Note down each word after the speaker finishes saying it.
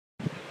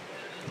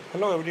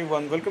Hello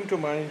everyone, welcome to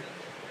my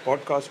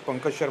podcast.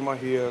 Pankaj Sharma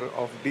here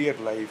of Dear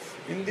Life.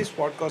 In this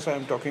podcast, I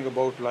am talking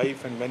about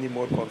life and many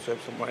more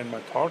concepts and my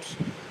thoughts.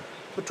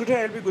 So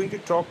today I'll be going to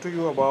talk to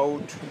you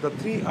about the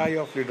three I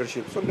of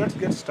leadership. So let's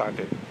get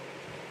started.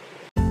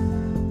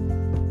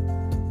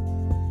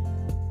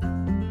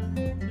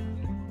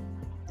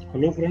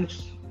 Hello,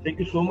 friends. Thank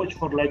you so much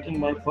for liking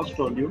my first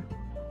audio.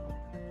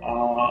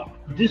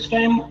 This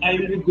time, I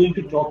will be going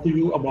to talk to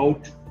you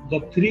about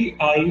the three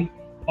I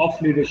of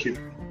leadership.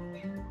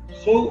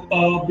 So,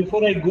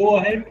 before I go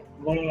ahead,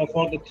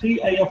 for the three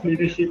I of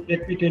leadership,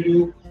 let me tell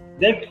you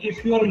that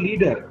if you are a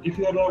leader, if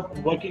you are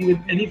working with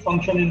any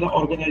function in the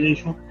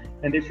organization,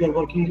 and if you are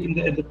working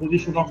in the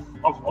position of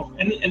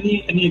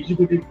any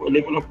executive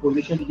level of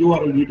position, you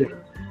are a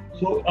leader.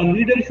 So a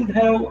leader should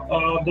have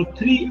the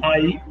three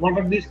I. What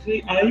are these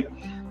three I?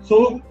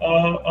 So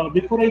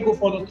before I go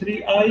for the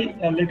three I,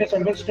 let us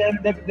understand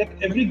that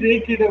every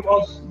great leader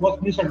was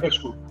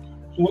misunderstood.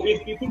 So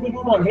if people do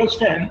not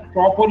understand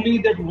properly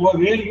that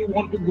where you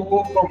want to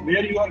go, from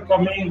where you are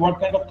coming, what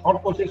kind of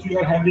thought process you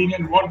are having,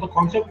 and what the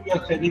concept you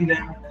are telling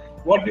them,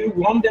 what do you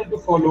want them to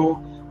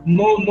follow,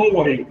 no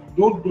worry.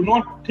 Do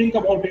not think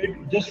about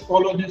it. Just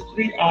follow these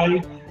three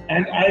I.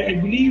 And I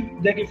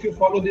believe that if you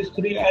follow these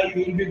three I,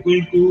 you will be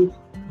going to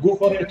go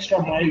for an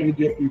extra mile with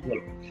your people.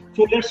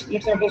 So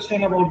let's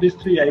understand about these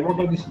three I. What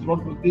are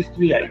these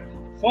three I?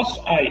 First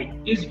I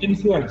is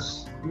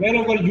influence.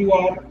 Wherever you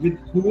are, with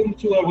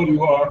whomsoever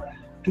you are,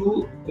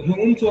 to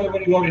whomsoever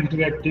you are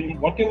interacting,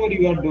 whatever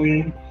you are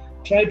doing,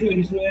 try to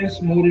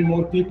influence more and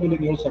more people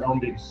in your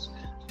surroundings.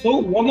 So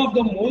one of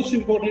the most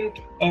important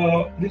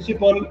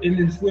principle in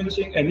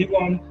influencing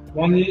anyone,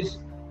 one is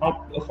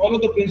follow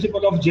the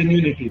principle of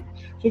genuinity.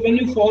 So when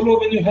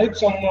you help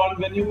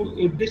someone, when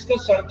you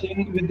discuss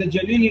something with the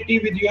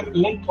genuinity, with your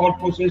own thought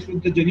process,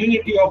 with the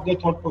genuinity of the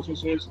thought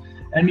processes,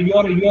 and you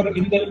are in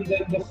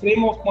the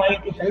frame of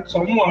mind to help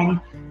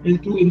someone,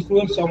 to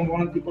influence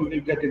someone, people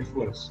will get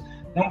influence.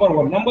 Number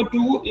one. Number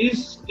two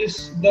is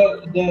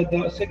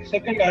the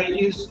second I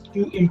is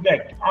to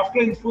impact.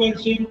 After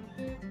influencing,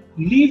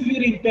 leave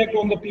your impact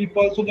on the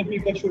people, so the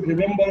people should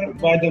remember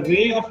by the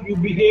way of you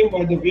behave,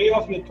 by the way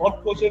of your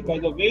thought process, by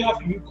the way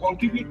of you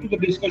contribute to the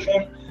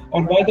discussion,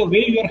 or by the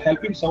way you are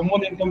helping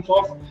someone in terms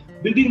of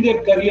building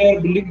their career,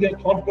 building their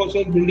thought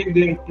process, building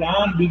their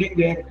plan, building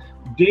their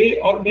day,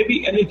 or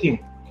maybe anything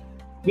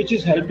which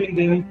is helping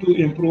them to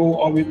improve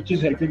or which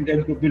is helping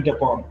them to build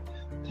upon.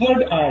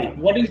 Third I.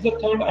 What is the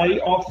third I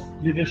of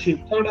leadership?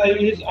 Third I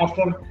is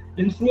after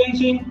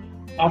influencing,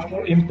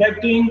 after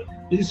impacting,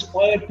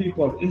 inspire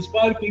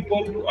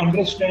people to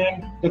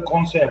understand the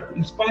concept,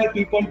 inspire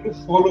people to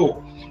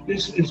follow,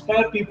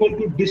 inspire people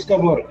to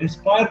discover,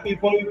 inspire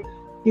people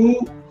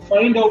to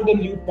find out the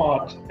new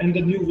path and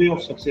the new way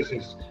of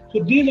successes.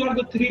 So these are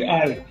the three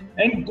I,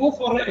 and go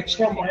for an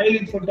extra mile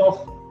in front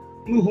of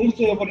to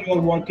whomsoever you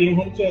are working,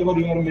 whomsoever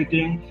you are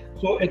meeting.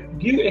 So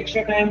give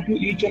extra time to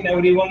each and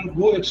everyone,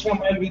 go extra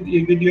mile with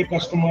your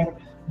customer,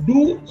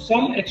 do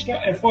some extra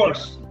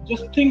efforts.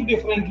 Just think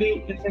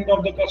differently in front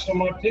of the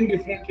customer, think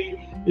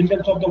differently in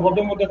terms of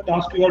whatever the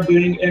task you are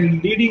doing,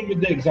 and leading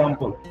with the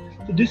example.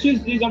 So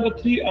these are the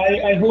three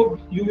I hope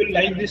you will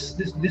like this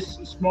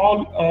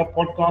small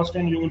podcast,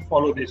 and you will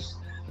follow this.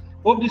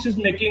 Hope this is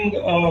making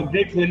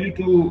great value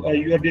to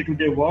your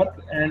day-to-day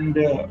work, and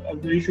I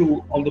wish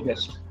you all the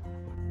best.